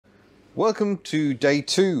Welcome to day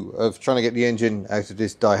 2 of trying to get the engine out of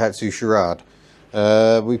this Daihatsu Charade.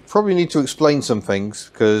 We probably need to explain some things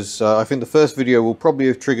because I think the first video will probably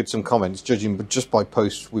have triggered some comments, judging just by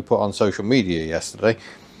posts we put on social media yesterday.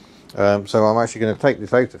 So I'm actually going to take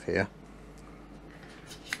this out of here.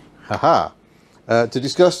 Haha! To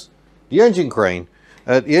discuss the engine crane.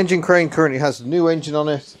 The engine crane currently has a new engine on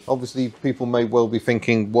it. Obviously people may well be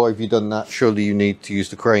thinking, why have you done that? Surely you need to use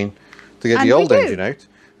the crane to get the old engine out.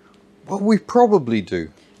 Well, we probably do.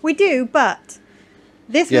 We do, but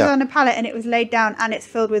this was on a pallet and it was laid down and it's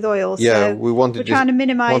filled with oil. Yeah, so we're trying to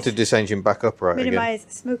minimise this engine back upright again. Minimise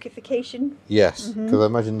smokification. Yes, because I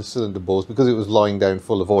imagine the cylinder bores, because it was lying down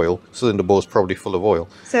full of oil, cylinder bore's probably full of oil.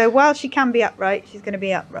 So while she can be upright, she's going to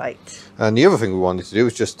be upright. And the other thing we wanted to do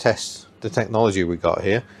was just test the technology we got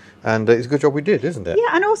here. And it's a good job we did, isn't it?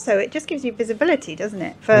 Yeah, and also it just gives you visibility, doesn't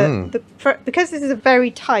it? Because this is a very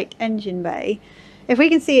tight engine bay. If we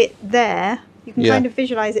can see it there, you can kind of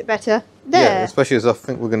visualise it better there. Yeah, especially as I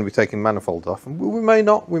think we're going to be taking manifolds off. And we may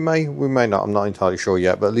not, we may not. I'm not entirely sure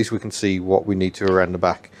yet, but at least we can see what we need to around the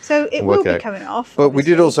back. So it will be coming off. But we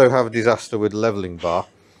did also have a disaster with the levelling bar.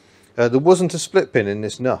 There wasn't a split pin in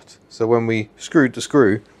this nut. So when we screwed the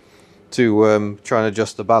screw to try and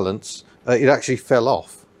adjust the balance, it actually fell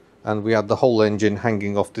off. And we had the whole engine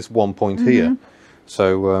hanging off this one point here.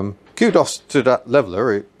 So kudos to that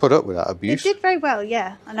leveller, it put up with that abuse. It did very well,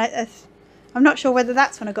 yeah. And I'm not sure whether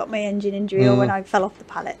that's when I got my engine injury or when I fell off the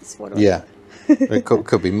pallets. It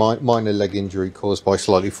could be minor leg injury caused by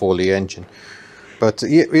slightly faulty engine. But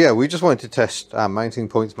yeah, we just wanted to test our mounting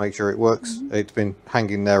points, make sure it works. It's been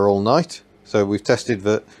hanging there all night. So we've tested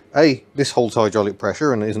that A, this holds hydraulic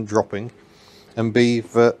pressure and isn't dropping. And B,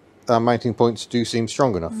 that our mounting points do seem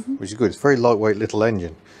strong enough, which is good. It's a very lightweight little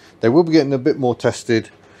engine. They will be getting a bit more tested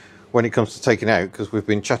when it comes to taking out, because we've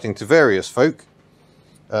been chatting to various folk.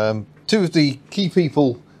 Two of the key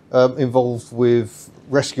people involved with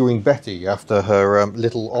rescuing Betty after her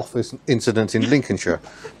little office incident in Lincolnshire.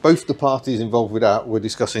 Both the parties involved with that were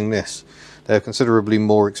discussing this. They have considerably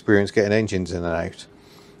more experience getting engines in and out.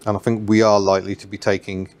 And I think we are likely to be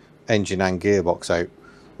taking engine and gearbox out,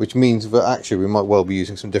 which means that actually we might well be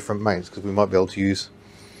using some different mounts, because we might be able to use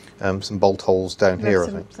some bolt holes down here, I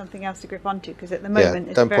think. Something else to grip onto, because at the moment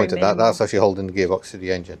it's don't very point at minimal. That. That's actually holding the gearbox to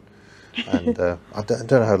the engine. And I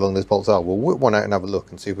don't know how long those bolts are. We'll whip one out and have a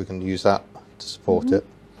look and see if we can use that to support it.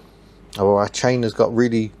 Oh, our chain has got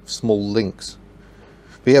really small links.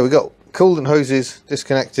 But yeah, we've got coolant hoses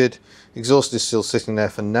disconnected. Exhaust is still sitting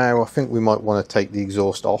there for now. I think we might want to take the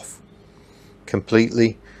exhaust off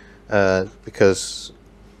completely, because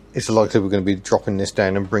it's likely we're going to be dropping this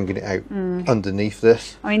down and bringing it out underneath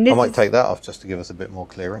this. I mean, I might take that off just to give us a bit more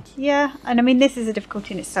clearance. Yeah, and I mean, this is a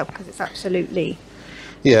difficulty in itself because it's absolutely...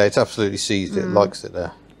 Yeah, it's absolutely seized. It likes it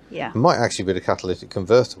there. Yeah. It might actually be the catalytic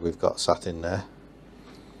converter we've got sat in there.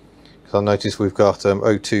 Because I noticed we've got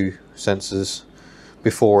O2 sensors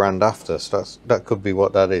before and after, so that could be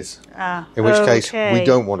what that is. In which case, we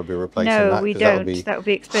don't want to be replacing that. No, we don't. That would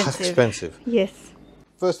be expensive. Expensive. Yes.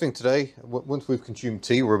 First thing today, once we've consumed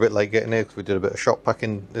tea, we're a bit late getting here because we did a bit of shop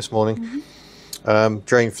packing this morning.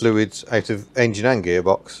 Drain fluids out of engine and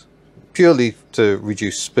gearbox, purely to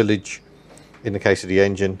reduce spillage in the case of the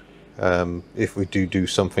engine. If we do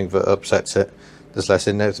something that upsets it, there's less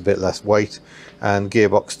in there, it's a bit less weight. And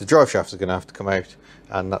gearbox, the drive shafts are going to have to come out,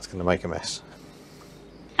 and that's going to make a mess.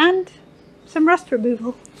 And some rust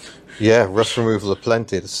removal. Yeah, rust removal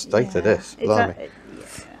aplenty. The state of this, blimey.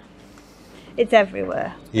 It's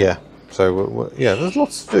everywhere. Yeah, so yeah, there's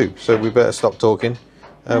lots to do, so we better stop talking.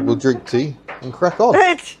 We'll drink tea and crack on.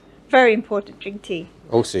 It's very important, drink tea.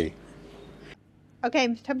 Oh, see. Okay,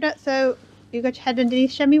 Mr. Hubnut, so you got your head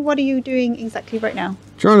underneath Shemmy. What are you doing exactly right now?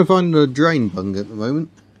 Trying to find the drain bung at the moment.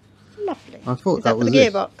 Lovely. I thought that was the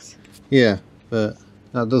gearbox. Yeah, but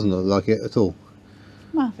that doesn't look like it at all.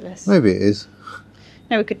 Marvellous. Maybe it is.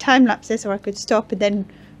 Now we could time lapse this, or I could stop and then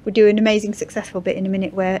we'll do an amazing successful bit in a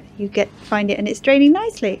minute where you find it and it's draining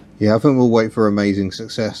nicely. Yeah, I think we'll wait for amazing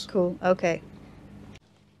success. Cool, okay.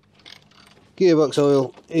 Gearbox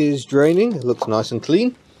oil is draining. It looks nice and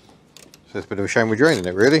clean. So it's a bit of a shame we're draining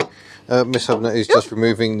it, really. Miss Hubnut is just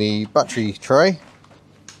removing the battery tray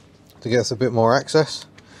to get us a bit more access.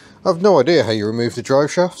 I've no idea how you remove the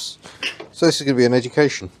drive shafts, so this is going to be an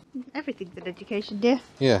education. Everything's an education, dear.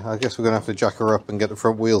 Yeah, I guess we're going to have to jack her up and get the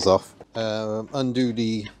front wheels off. Undo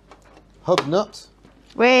the hub nut.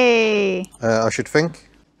 Way. I should think.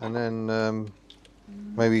 And then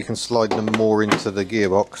maybe you can slide them more into the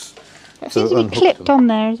gearbox. It seems to be clipped on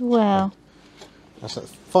there as well. That's a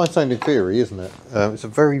fine sounding theory, isn't it? It's a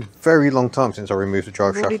very, very long time since I removed the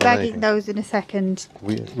drive shaft. We'll be bagging those in a second.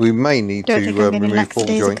 We may need to remove ball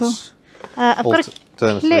joints. I've got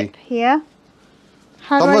a clip here.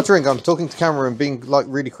 I'm not drinking. I'm talking to camera and being like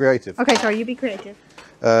really creative. Okay, sorry. You be creative.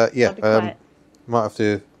 Yeah. Might have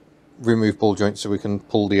to remove ball joints so we can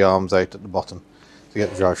pull the arms out at the bottom to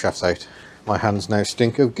get the drive shafts out. My hands now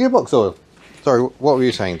stink of gearbox oil. Sorry, what were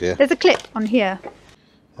you saying, dear? There's a clip on here.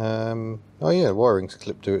 Oh yeah, wiring's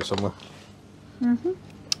clipped to it somewhere.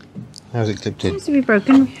 How's it clipped in? Seems to be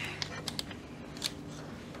broken.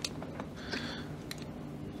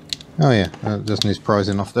 Oh yeah, it just needs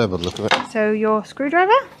prizing off there by the look of it. So your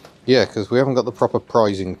screwdriver? Yeah, because we haven't got the proper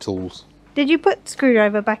prizing tools. Did you put the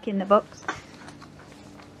screwdriver back in the box?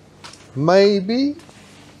 Maybe.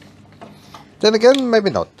 Then again, maybe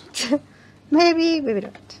not. maybe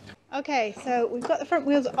not. Okay, so we've got the front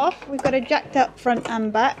wheels off. We've got a jacked up front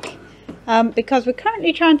and back. Because we're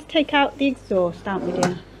currently trying to take out the exhaust, aren't we,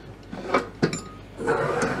 dear?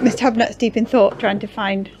 Mr. Hubnut's deep in thought, trying to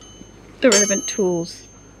find the relevant tools.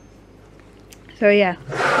 So yeah,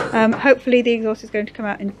 hopefully the exhaust is going to come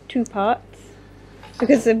out in 2 parts.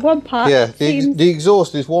 Because in one part... Yeah, the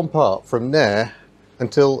exhaust is one part from there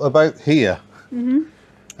until about here.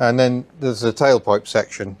 And then there's a tailpipe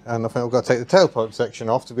section. And I think I've got to take the tailpipe section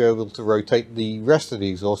off to be able to rotate the rest of the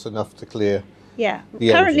exhaust enough to clear... Yeah,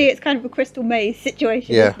 currently it's kind of a crystal maze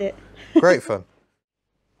situation, isn't it? Great fun.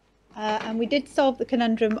 And we did solve the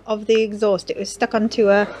conundrum of the exhaust. It was stuck onto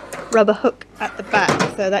a rubber hook at the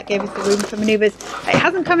back, so that gave us the room for manoeuvres. It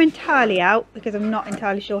hasn't come entirely out because I'm not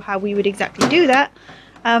entirely sure how we would exactly do that,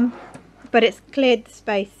 but it's cleared the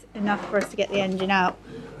space enough for us to get the engine out.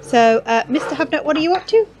 So, Mr. Hubnut, what are you up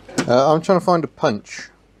to? I'm trying to find a punch.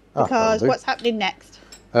 Because what's happening next?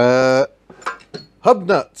 Hubnuts!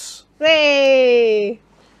 Hey!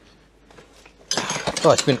 Oh,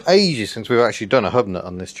 it's been ages since we've actually done a hubnut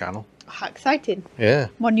on this channel. How exciting. Yeah.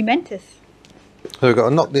 Monumentous. So we've got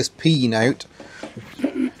to knock this peen out.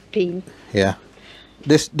 Peen. Yeah.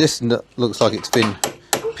 This nut looks like it's been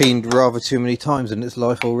peened rather too many times in its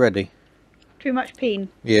life already. Too much peen.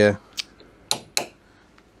 Yeah.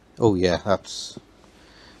 Oh yeah, that's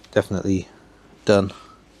definitely done.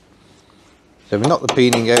 So we knock the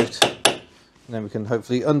peening out, and then we can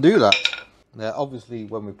hopefully undo that. Now obviously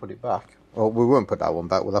when we put it back, well, we won't put that one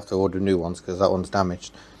back, we'll have to order new ones because that one's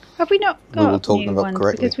damaged. Have we not got we will talk them up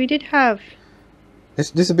correctly. Because we did have...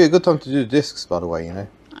 This would be a good time to do discs, by the way, you know.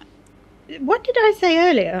 What did I say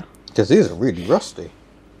earlier? Because these are really rusty.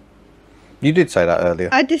 You did say that earlier.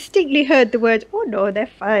 I distinctly heard the words, oh no, they're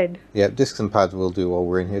fine. Yeah, discs and pads will do while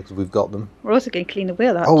we're in here because we've got them. We're also going to clean the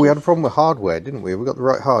wheel out. Oh, we had a problem with hardware, didn't we? We got the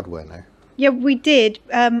right hardware now. Yeah, we did.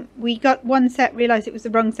 We got one set, realised it was the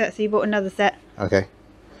wrong set, so you bought another set. Okay.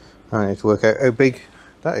 I need to work out how big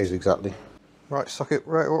that is exactly. Right, suck it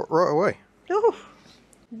right away. Oh,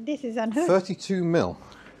 this is unheard. 32 mil,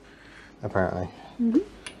 apparently.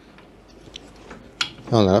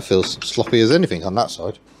 Oh no, that feels sloppy as anything on that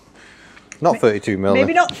side. Not 32 mil.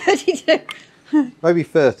 Maybe not 32. Maybe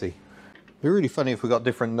 30. It'd be really funny if we got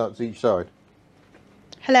different nuts each side.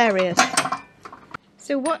 Hilarious.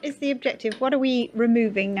 So what is the objective? What are we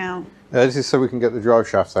removing now? This is so we can get the drive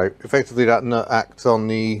shafts out. Effectively that nut acts on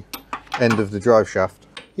the end of the drive shaft.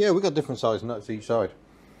 Yeah, we've got different size nuts each side.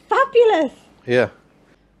 Fabulous! Yeah.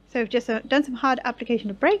 So we've just done some hard application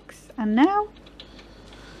of brakes, and now...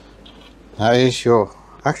 That is your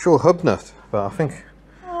actual hub nut, but I think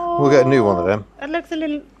we'll get a new one of them. That looks a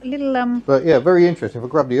little But yeah, very interesting. If I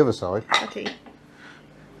grab the other side. putty.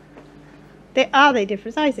 Are they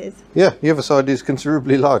different sizes? Yeah, the other side is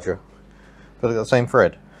considerably larger, but they've got the same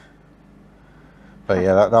thread. But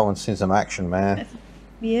yeah, that one's seen some action, man.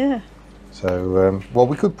 Yeah. So, well,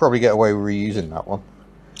 we could probably get away with reusing that one.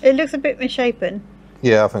 It looks a bit misshapen.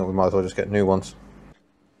 Yeah, I think we might as well just get new ones.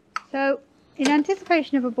 So, in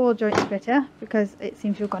anticipation of a ball joint splitter, because it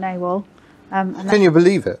seems to have gone AWOL. And Can you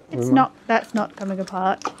believe it? That's not coming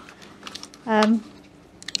apart. I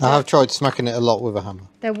have tried smacking it a lot with a hammer.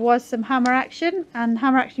 There was some hammer action, and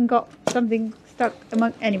hammer action got something stuck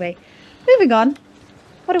among... Anyway, moving on.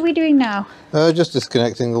 What are we doing now? Just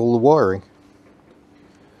disconnecting all the wiring.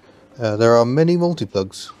 There are many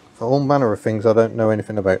multi-plugs for all manner of things I don't know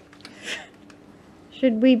anything about.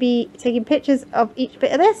 Should we be taking pictures of each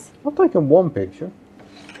bit of this? I've taken one picture.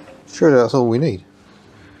 Surely that's all we need.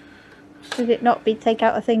 Should it not be take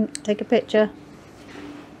out a thing, take a picture?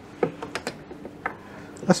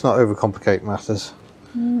 Let's not overcomplicate matters.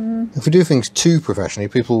 If we do things too professionally,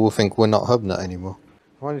 people will think we're not Hubnut anymore.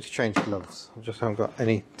 I need to change gloves. I just haven't got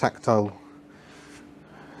any tactile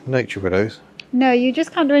nature with those. No, you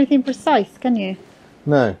just can't do anything precise, can you?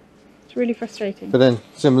 No. It's really frustrating. But then,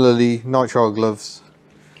 similarly, nitrile gloves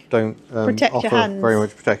don't Protect your offer hands. very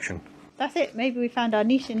much protection. That's it. Maybe we found our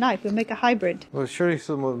niche in life. We'll make a hybrid. Well, surely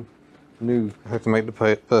someone knew how to make the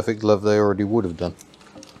perfect glove. They already would have done.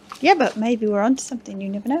 Yeah, but maybe we're onto something. You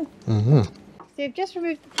never know. Mm-hmm. So you've just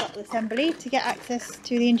removed the throttle assembly to get access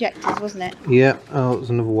to the injectors, wasn't it? Yeah. Oh, there's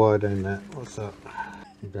another wire down there. What's that?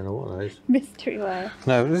 I don't know what that is. Mystery wire.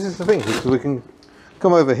 No, this is the thing. Because we can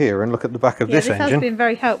come over here and look at the back of this engine. This has been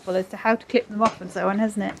very helpful as to how to clip them off and so on,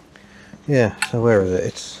 hasn't it? Yeah. So where is it?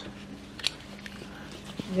 It's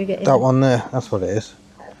that one there. That's what it is.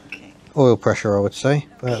 Okay. Oil pressure, I would say.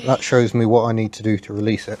 But that shows me what I need to do to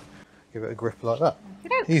release it. Give it a grip like that.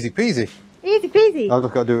 Easy peasy. Easy peasy. I've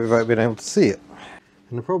just got to do it without being able to see it.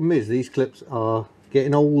 And the problem is these clips are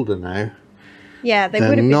getting older now. Yeah, they They're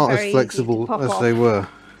would have been not very as flexible easy to pop as off. they were.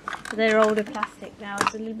 They're older plastic now.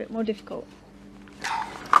 It's a little bit more difficult.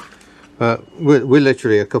 But we're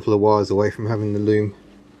literally a couple of wires away from having the loom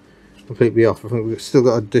completely off. I think we've still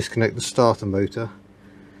got to disconnect the starter motor.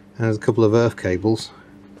 And there's a couple of earth cables.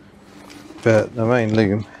 But the main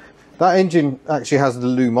loom, that engine actually has the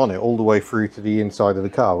loom on it all the way through to the inside of the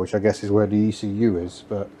car, which I guess is where the ECU is.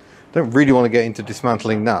 But I don't really want to get into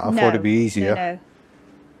dismantling that. I thought it'd be easier.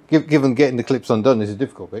 No. Given getting the clips undone is a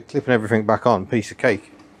difficult bit, clipping everything back on, piece of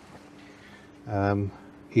cake.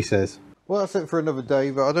 He says. Well, that's it for another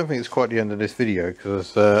day, but I don't think it's quite the end of this video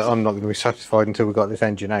because I'm not going to be satisfied until we've got this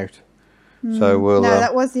engine out. So we'll. No,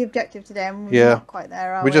 that was the objective today, and we're not quite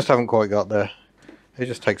there, are we? We just haven't quite got there. It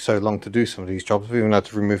just takes so long to do some of these jobs. We even had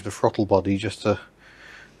to remove the throttle body just to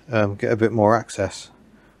get a bit more access.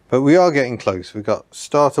 But we are getting close. We've got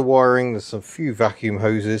starter wiring, there's some few vacuum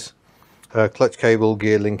hoses, clutch cable,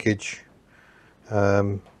 gear linkage.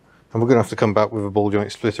 And we're going to have to come back with a ball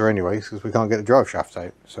joint splitter anyway because we can't get the drive shaft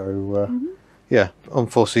out. So yeah,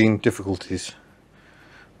 unforeseen difficulties.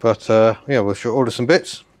 But yeah, we'll order some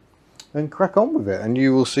bits and crack on with it. And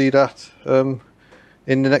you will see that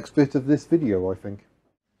in the next bit of this video, I think.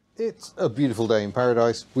 It's a beautiful day in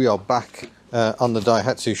paradise. We are back on the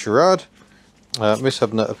Daihatsu Charade. Miss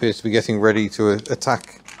Hubnut appears to be getting ready to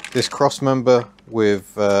attack this cross member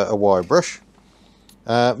with a wire brush.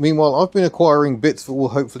 Meanwhile, I've been acquiring bits that will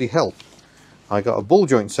hopefully help. I got a ball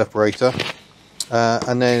joint separator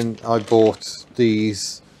and then I bought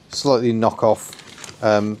these slightly knockoff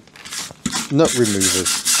nut removers.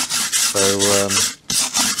 So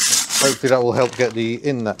hopefully that will help get the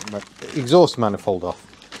exhaust manifold off.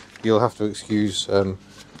 You'll have to excuse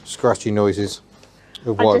scratchy noises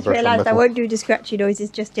of wire brush. I just realised I won't do the scratchy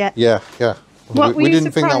noises just yet. Yeah. We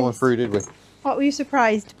didn't think that one through, did we? What were you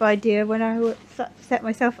surprised by, dear, when I set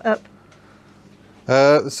myself up?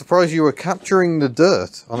 Surprised you were capturing the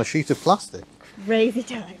dirt on a sheet of plastic. Crazy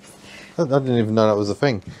times. I didn't even know that was a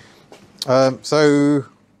thing. So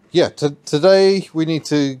yeah, today we need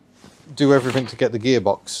to do everything to get the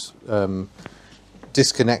gearbox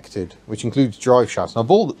disconnected, which includes drive shafts. Now, I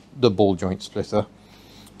bought the ball joint splitter,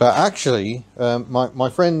 but actually my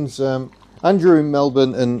friends Andrew in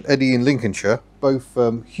Melbourne and Eddie in Lincolnshire, both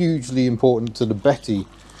hugely important to the Betty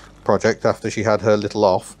project after she had her little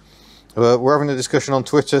off, we're having a discussion on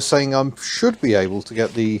Twitter saying I should be able to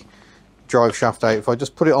get the drive shaft out if I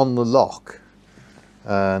just put it on the lock.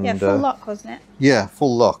 And, yeah, full lock, wasn't it? Yeah,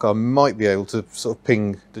 full lock. I might be able to sort of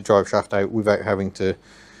ping the drive shaft out without having to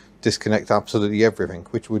disconnect absolutely everything,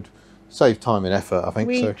 which would save time and effort, I think.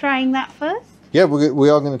 Are we trying that first? Yeah, we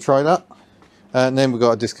are going to try that. And then we've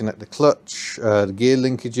got to disconnect the clutch, the gear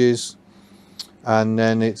linkages, and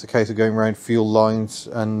then it's a case of going around fuel lines.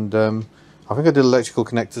 And I think I did electrical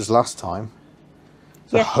connectors last time.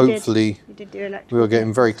 So yes, hopefully you did do electrical. We are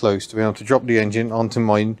getting very close to being able to drop the engine onto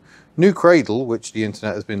my new cradle, which the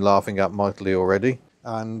internet has been laughing at mightily already,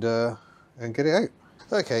 and get it out.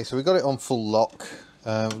 Okay, so we got it on full lock.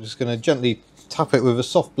 We're just going to gently tap it with a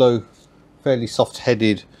soft blow, fairly soft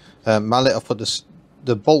headed mallet. I've put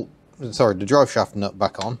the drive shaft nut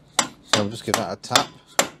back on. So I'll just give that a tap.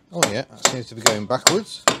 Oh yeah, that seems to be going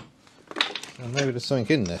backwards. And maybe there's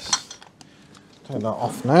something in this. Turn that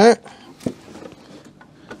off now.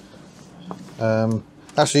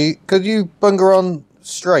 Actually, could you bunger on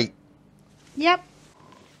straight? Yep.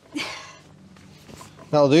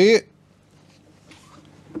 That'll do you.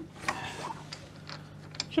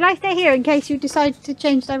 Shall I stay here in case you decide to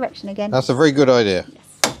change direction again? That's a very good idea. Yes.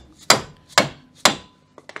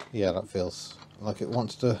 Yeah, that feels like it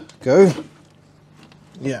wants to go.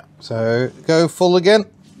 Yeah, so go full again.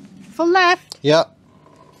 Full left. Yeah.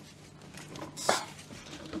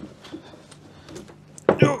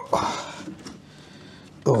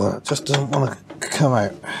 Oh, that just doesn't want to come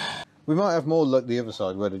out. We might have more luck the other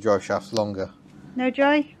side where the drive shaft's longer. No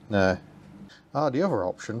dry? No. The other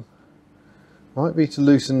option might be to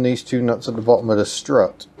loosen these two nuts at the bottom of the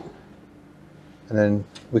strut. And then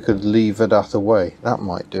we could lever that away. That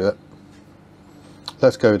might do it.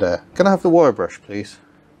 Let's go there. Can I have the wire brush, please?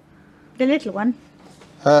 The little one?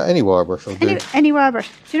 Any wire brush will do. Any wire brush.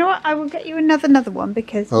 Do you know what? I will get you another one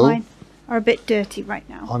because mine are a bit dirty right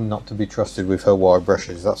now. I'm not to be trusted with her wire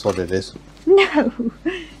brushes. That's what it is. No.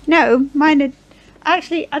 No, mine are...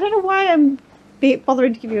 Actually, I don't know why I'm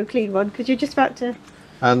bothering to give you a clean one because you're just about to...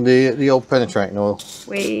 And the old penetrating oil.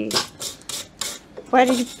 Where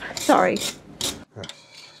did you... Sorry. Right.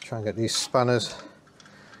 Try and get these spanners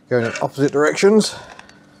going in opposite directions.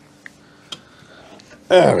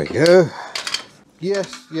 There we go.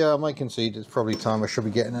 Yes, yeah, I might concede it's probably time I should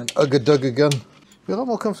be getting an Ugga-Dugga gun. I'd be a lot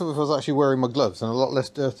more comfortable if I was actually wearing my gloves and a lot less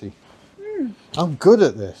dirty. I'm good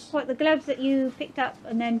at this. What, the gloves that you picked up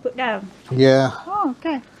and then put down? Yeah. Oh,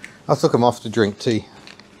 okay. I took them off to drink tea.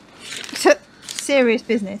 Serious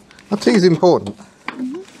business. Well, tea's important.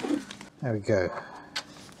 There we go.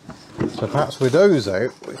 So perhaps with those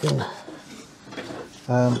out, we can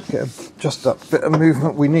get just that bit of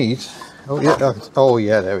movement we need. Oh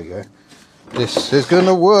yeah, there we go. This is going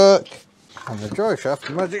to work. And the drive shaft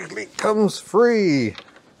magically comes free,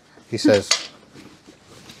 he says.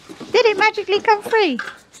 Did it magically come free?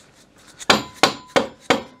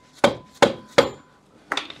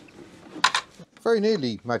 Very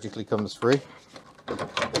nearly magically comes free.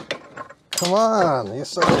 Come on, you're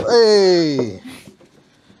so... Hey!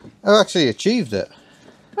 I actually achieved it.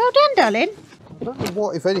 Well done, darling. I don't know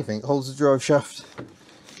what, if anything, holds the drive shaft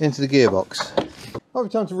into the gearbox. Might be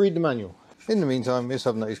time to read the manual. In the meantime, Miss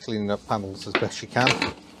Hubnut is cleaning up panels as best she can.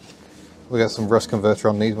 We got some rust converter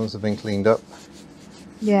on these once they've been cleaned up.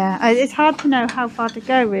 Yeah, it's hard to know how far to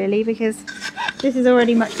go really because this is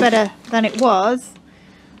already much better than it was.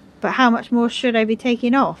 But how much more should I be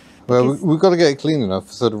taking off? Well, we've got to get it clean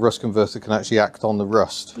enough so the rust converter can actually act on the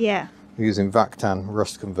rust. Yeah. We're using Vactan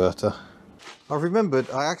rust converter. I've remembered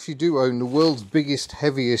I actually do own the world's biggest,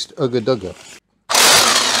 heaviest Ugga-Dugga.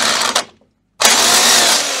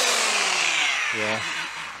 Yeah.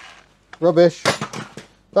 Rubbish.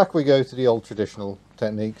 Back we go to the old traditional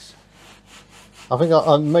techniques. I think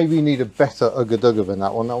I maybe need a better Ugga-Dugga than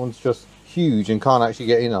that one. That one's just huge and can't actually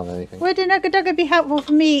get in on anything. Would an Ugga-Dugga be helpful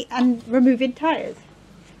for me and removing tyres?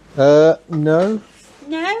 No. No?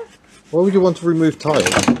 Why would you want to remove tyres?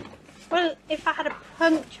 Well, if I had a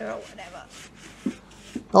puncture or whatever.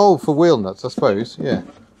 Oh, for wheel nuts, I suppose, yeah.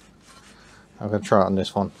 I'm going to try it on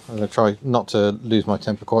this one. I'm going to try not to lose my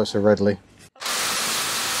temper quite so readily.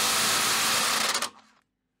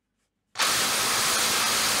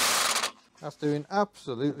 That's doing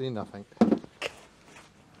absolutely nothing.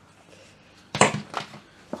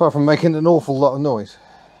 Apart from making an awful lot of noise.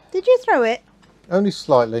 Did you throw it? Only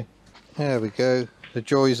slightly. There we go. The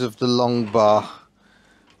joys of the long bar.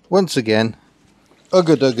 Once again,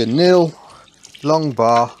 Ugga-Dugga nil, long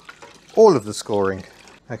bar, all of the scoring.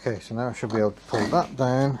 Okay, so now I should be able to pull that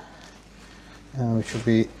down. And we should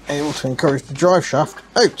be able to encourage the drive shaft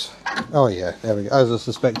out. Oh yeah, there we go. As I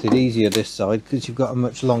suspected, easier this side because you've got a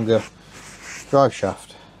much longer drive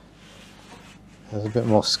shaft. There's a bit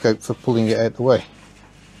more scope for pulling it out the way.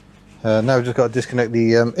 Now we've just got to disconnect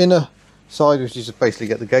the inner side, which is just basically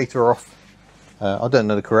get the gator off. I don't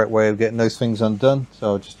know the correct way of getting those things undone,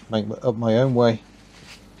 so I'll just make up my own way.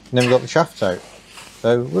 And then we've got the shafts out.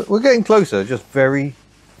 So we're getting closer, just very,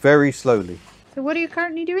 very slowly. So what are you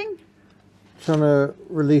currently doing? Trying to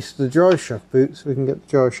release the drive shaft boot so we can get the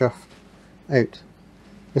drive shaft out.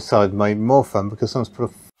 This side made more fun because someone's put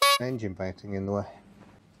a engine mounting in the way.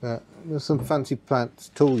 But there's some fancy pants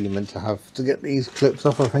tool you're meant to have to get these clips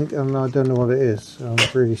off, I think, and I don't know what it is, so I'm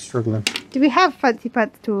really struggling. Do we have fancy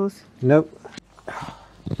pants tools? Nope.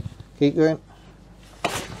 Keep going.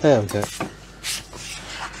 There we go.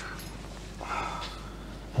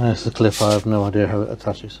 There's the clip. I have no idea how it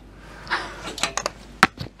attaches.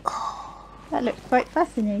 That looks quite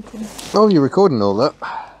fascinating. Oh, you're recording all that?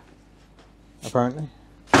 Apparently.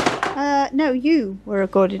 No, you were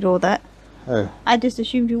recording all that. Oh. I just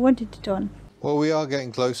assumed you wanted it on. Well, we are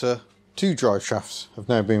getting closer. 2 drive shafts have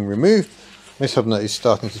now been removed. Miss Hubnut is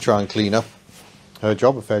starting to try and clean up her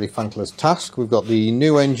job, a fairly thankless task. We've got the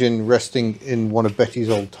new engine resting in one of Betty's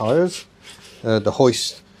old tyres. The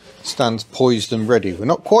hoist stands poised and ready. We're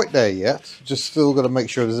not quite there yet, just still got to make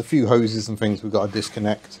sure there's a few hoses and things we've got to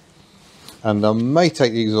disconnect. And I may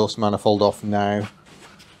take the exhaust manifold off now,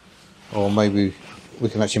 or maybe we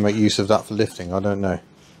can actually make use of that for lifting, I don't know.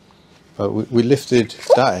 But we lifted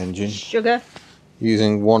that engine Sugar.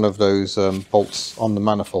 using one of those bolts on the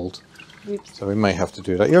manifold. Oops. So we may have to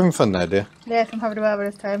do that. You're having fun there, dear? Yes, I'm having a while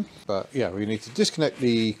this time. But yeah, we need to disconnect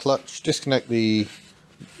the clutch, disconnect the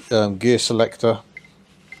gear selector,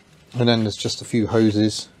 and then there's just a few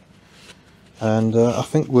hoses. And I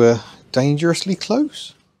think we're dangerously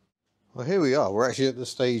close. Well, here we are. We're actually at the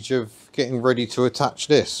stage of getting ready to attach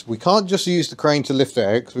this. We can't just use the crane to lift it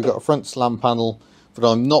out because we've got a front slam panel that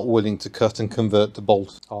I'm not willing to cut and convert the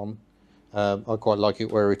bolt on. I quite like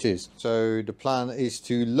it where it is. So the plan is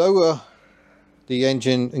to lower the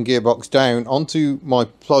engine and gearbox down onto my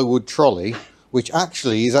plywood trolley, which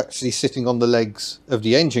actually is sitting on the legs of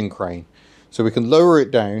the engine crane. So we can lower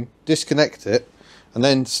it down, disconnect it, and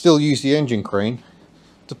then still use the engine crane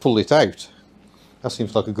to pull it out. That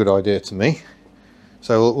seems like a good idea to me.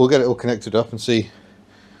 So we'll get it all connected up and see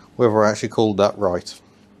whether I actually called that right.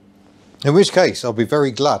 In which case, I'll be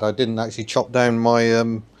very glad I didn't actually chop down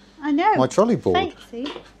my I know. my trolley board. Fate,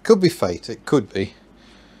 see? Could be fate, it could be.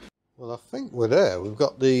 Well, I think we're there. We've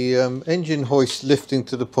got the engine hoist lifting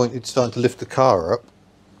to the point it's starting to lift the car up.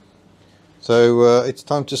 So it's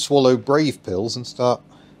time to swallow brave pills and start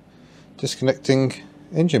disconnecting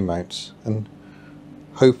engine mounts and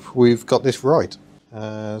hope we've got this right.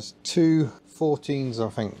 There's two 14s I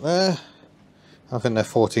think there. I think they're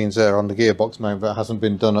 14s there on the gearbox mount that hasn't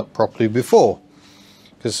been done up properly before.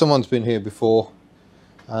 Because someone's been here before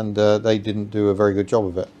and they didn't do a very good job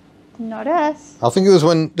of it. Not us. I think it was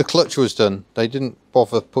when the clutch was done. They didn't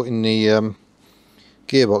bother putting the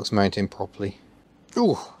gearbox mount in properly.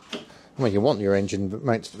 Ooh. Well, you want your engine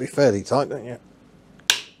mounts to be fairly tight, don't you?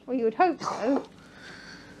 Well, you would hope so.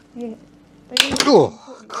 Yeah.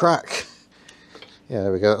 Oh, crack. Yeah,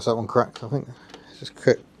 there we go. That's that one cracked, I think. Just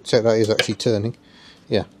check that is actually turning.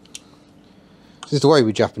 Yeah. This is the way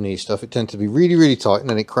with Japanese stuff. It tends to be really, really tight and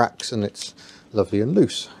then it cracks and it's lovely and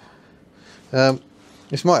loose.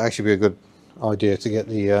 This might actually be a good idea to get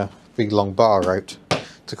the big long bar out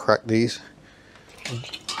to crack these.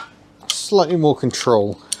 Slightly more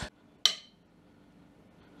control.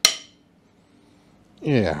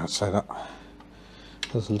 Yeah, I'd say that.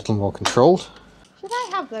 That's a little more controlled. Should I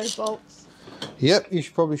have those bolts? Yep, you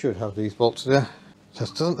probably should have these bolts there.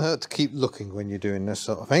 Just doesn't hurt to keep looking when you're doing this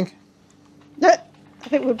sort of thing. I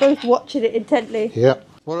think we're both watching it intently. Yep.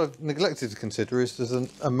 What I've neglected to consider is there's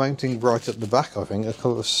a mounting right at the back, I think, a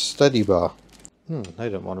kind of steady bar. They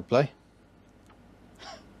don't want to play.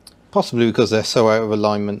 Possibly because they're so out of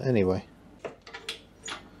alignment anyway.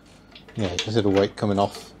 Yeah, you can see the weight coming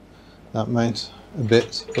off that mount a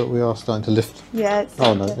bit, but we are starting to lift. Yeah.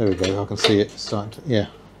 Oh no, there we go. I can see it starting to, yeah.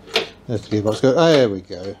 There's the gearbox go. There we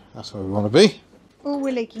go. That's where we want to be. Oh,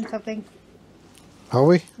 we're leaking something. Are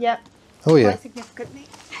we? Yep. Oh yeah. Quite significantly.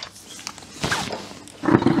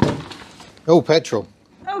 Oh, petrol.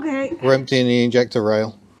 Okay. We're emptying the injector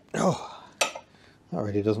rail. Oh, that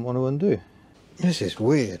really doesn't want to undo. This is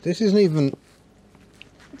weird. This isn't even...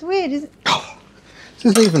 It's weird, isn't it? Oh, this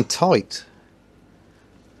isn't even tight.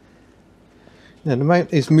 Yeah, the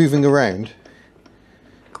mount is moving around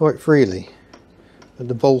quite freely, but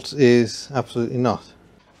the bolt is absolutely not.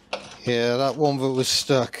 Yeah, that one that was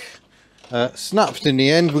stuck snapped in the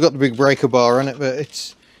end. We've got the big breaker bar on it, but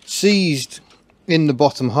it's seized in the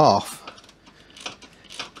bottom half.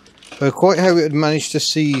 So quite how it had managed to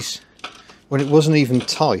seize when it wasn't even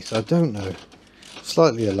tight, I don't know.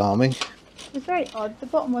 Slightly alarming. It's very odd. The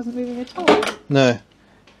bottom wasn't moving at all. No.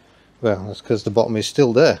 Well, that's because the bottom is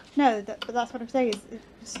still there. No, but that's what I'm saying.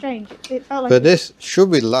 It's strange. It felt like. But this should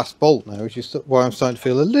be the last bolt now, which is why I'm starting to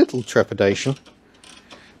feel a little trepidation.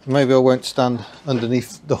 Maybe I won't stand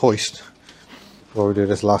underneath the hoist while we do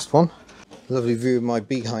this last one. Lovely view of my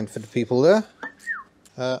behind for the people there.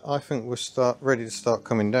 I think we're ready to start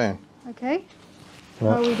coming down. Okay. Right.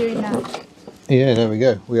 How are we doing now? Yeah, there we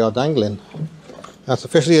go. We are dangling. That's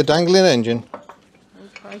officially a dangling engine. Oh,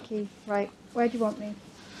 crikey. Right. Where do you want me?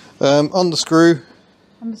 On the screw.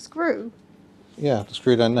 On the screw? Yeah, the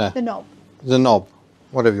screw down there. The knob. The knob.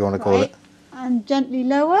 Whatever you want to call it. And gently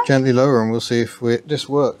lower? Gently lower and we'll see if this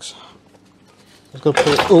works. I've got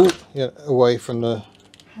to pull it away from the...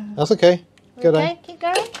 That's okay. Go down. Okay, keep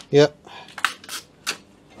going. Yep.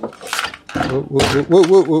 Whoa, whoa, whoa,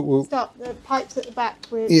 whoa, whoa, whoa. Stop. The pipes at the back.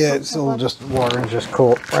 Yeah, it's all just wiring just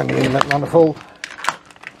caught around the inlet manifold.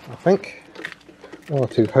 I think. One or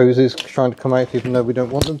two hoses trying to come out even though we don't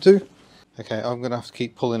want them to. Okay, I'm going to have to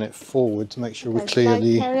keep pulling it forward to make sure we clear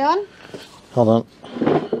the... Carry on. Hold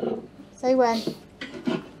on. Say when.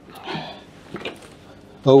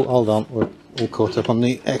 Oh, hold on. We're all caught up on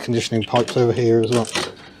the air conditioning pipes over here as well.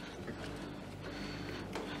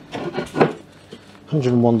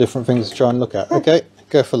 101 different things to try and look at. Okay,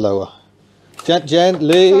 go for lower.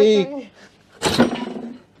 Gently.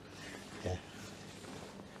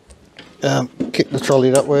 kick the trolley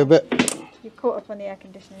that way a bit. You're caught up on the air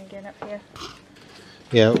conditioning again up here.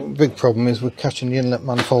 Yeah, big problem is we're catching the inlet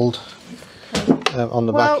manifold on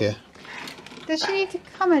the back here. Does she need to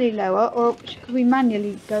come any lower, or should we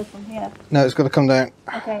manually go from here? No, it's got to come down.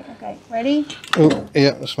 Okay, okay. Ready? Oh,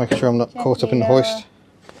 yeah, just making sure I'm not caught up in the hoist.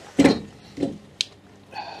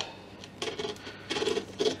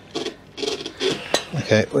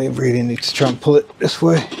 Okay, we really need to try and pull it this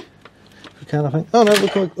way. If we can, I think. Oh no, we're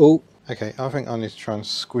coming. Oh, okay, I think I need to try and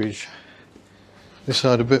squeeze this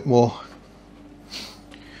side a bit more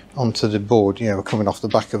onto the board. Yeah, we're coming off the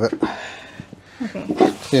back of it. Okay.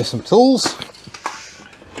 Here's some tools.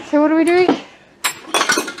 So what are we doing?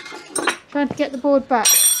 Trying to get the board back.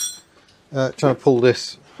 Trying to pull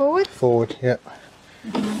this forward. Forward, yeah.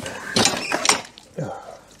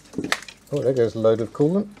 Oh, there goes a load of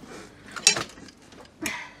coolant.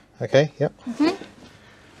 Okay, yep.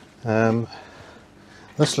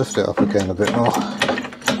 Let's lift it up again a bit more,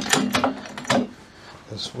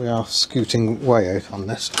 because we are scooting way out on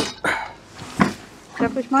this. Should I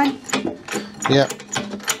push mine? Yeah.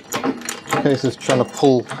 Case of trying to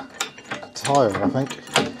pull the tyre, I think.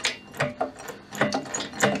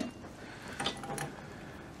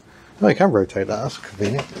 Oh, you can rotate that, that's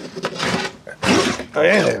convenient. Oh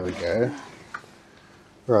yeah, there we go.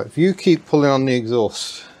 Right, if you keep pulling on the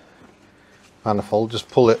exhaust manifold, just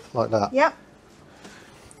pull it like that. Yep.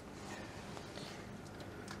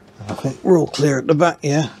 And I think we're all clear at the back,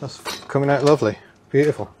 yeah. That's coming out lovely.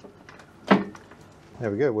 Beautiful. There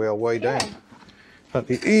we go, we are way down. But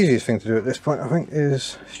the easiest thing to do at this point, I think,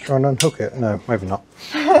 is try and unhook it. No, maybe not.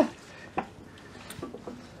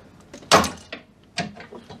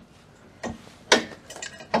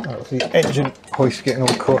 That's the engine hoist getting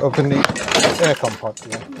all caught up in the aircon pipe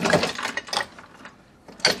again.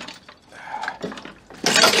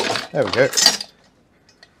 There we go.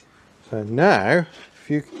 So now, if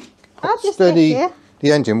you steady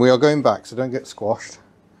the engine, we are going back, so don't get squashed.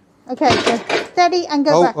 Okay, so steady and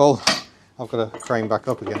go back. Oh, I've got to crane back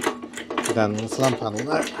up again. Go down the slam panel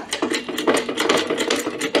now.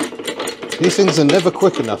 These things are never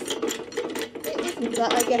quick enough. It isn't,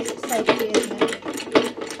 but I guess it's safety, isn't it?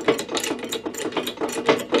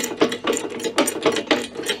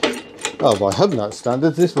 Oh, by Hubnut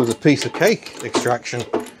standards, this was a piece of cake extraction.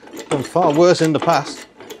 Done far worse in the past.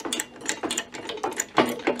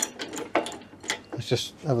 Let's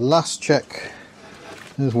just have a last check.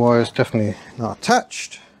 Those wires definitely not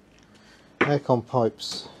attached. Aircon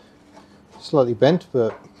pipes slightly bent,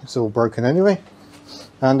 but it's all broken anyway.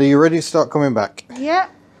 And are you ready to start coming back? Yeah.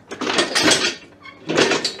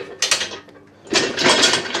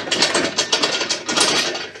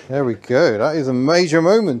 There we go. That is a major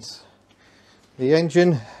moment. The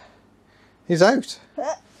engine is out.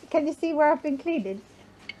 Can you see where I've been cleaning?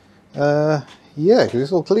 Yeah, because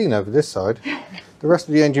it's all clean over this side. The rest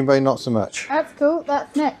of the engine bay, not so much. That's cool.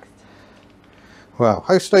 That's next. Wow,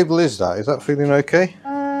 how stable is that? Is that feeling okay?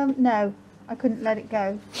 No, I couldn't let it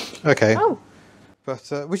go. Okay. Oh.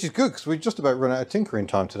 But which is good, because we just about run out of tinkering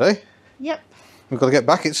time today. Yep. We've got to get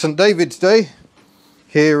back. It's St David's Day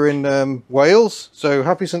here in Wales. So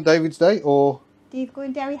happy St David's Day, or Dydd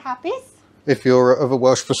Gwynderi hapus. If you're of a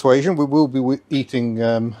Welsh persuasion, we will be eating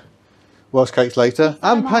Welsh cakes later,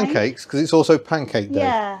 and pancakes, because it's also Pancake Day.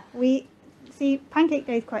 Yeah, we see Pancake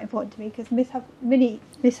Day is quite important to me, because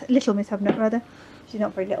Little Miss Hubnut, rather, she's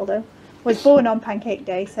not very little though, was born on Pancake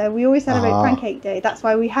Day, so we always celebrate Pancake Day. That's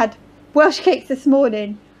why we had Welsh cakes this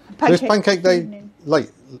morning. So it's Pancake Day late.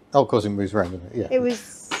 Oh, of course it moves around, doesn't it? Yeah. It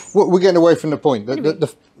was. We're getting away from the point.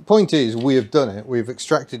 The point is, we have done it. We've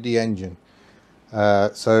extracted the engine.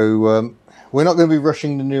 So we're not going to be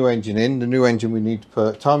rushing the new engine in. The new engine, we need to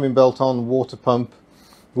put timing belt on, water pump,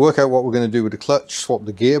 work out what we're going to do with the clutch, swap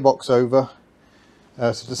the gearbox over.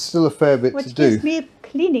 So there's still a fair bit to do. Which gives me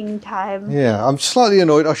cleaning time. Yeah, I'm slightly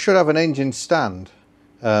annoyed. I should have an engine stand,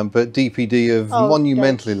 but DPD have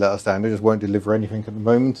monumentally let us down. They just won't deliver anything at the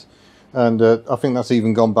moment. And I think that's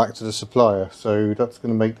even gone back to the supplier. So that's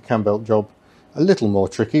going to make the cam belt job a little more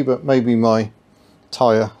tricky, but maybe my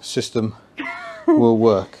tyre system will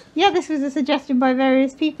work. Yeah, this was a suggestion by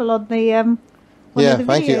various people on the yeah,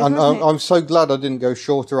 thank you. I'm so glad I didn't go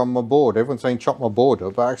shorter on my board. Everyone's saying chop my board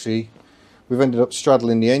up, but actually we've ended up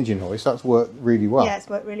straddling the engine hoist. That's worked really well. Yeah, it's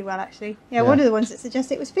worked really well actually. Yeah, one of the ones that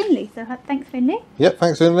suggested it was Finley, so thanks Finley. Yep,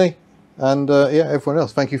 thanks Finley. And yeah, everyone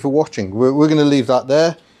else, thank you for watching. We're going to leave that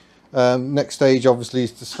there. Next stage obviously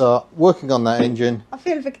is to start working on that engine. I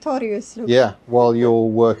feel victorious. Look. Yeah, while you're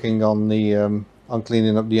working on the on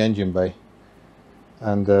cleaning up the engine bay.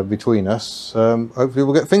 and between us, hopefully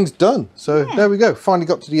we'll get things done. So there we go, finally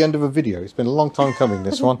got to the end of a video. It's been a long time coming,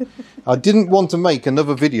 this one. I didn't want to make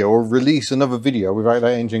another video or release another video without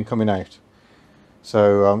that engine coming out.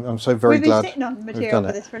 So I'm so very glad. We've been sitting on material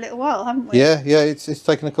for this for a little while, haven't we? Yeah, it's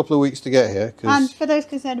taken a couple of weeks to get here. And for those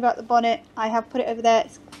concerned about the bonnet, I have put it over there.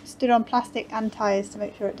 It's stood on plastic and tyres to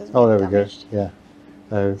make sure it doesn't get damaged. Go.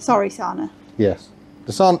 Yeah. Sorry, Sana. Yes.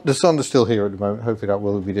 The sun is still here at the moment. Hopefully that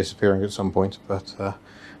will be disappearing at some point. But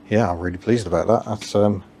yeah, I'm really pleased about that. That's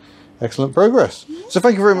excellent progress. So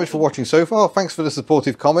thank you very much for watching so far. Thanks for the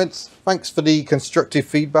supportive comments. Thanks for the constructive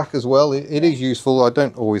feedback as well. It is useful. I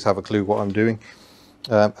don't always have a clue what I'm doing.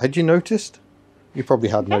 Had you noticed? You probably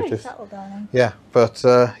had noticed. Subtle, darling. Yeah, but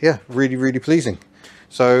yeah, really pleasing.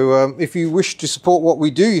 So if you wish to support what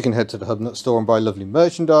we do, you can head to the Hubnut store and buy lovely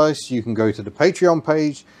merchandise. You can go to the Patreon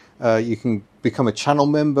page. You can become a channel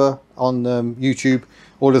member on YouTube,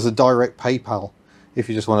 or there's a direct PayPal if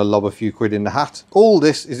you just want to lob a few quid in the hat. All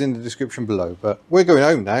this is in the description below, but we're going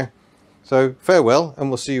home now. So farewell, and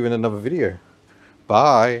we'll see you in another video.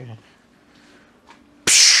 Bye.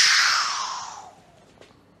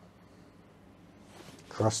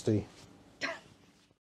 Crusty.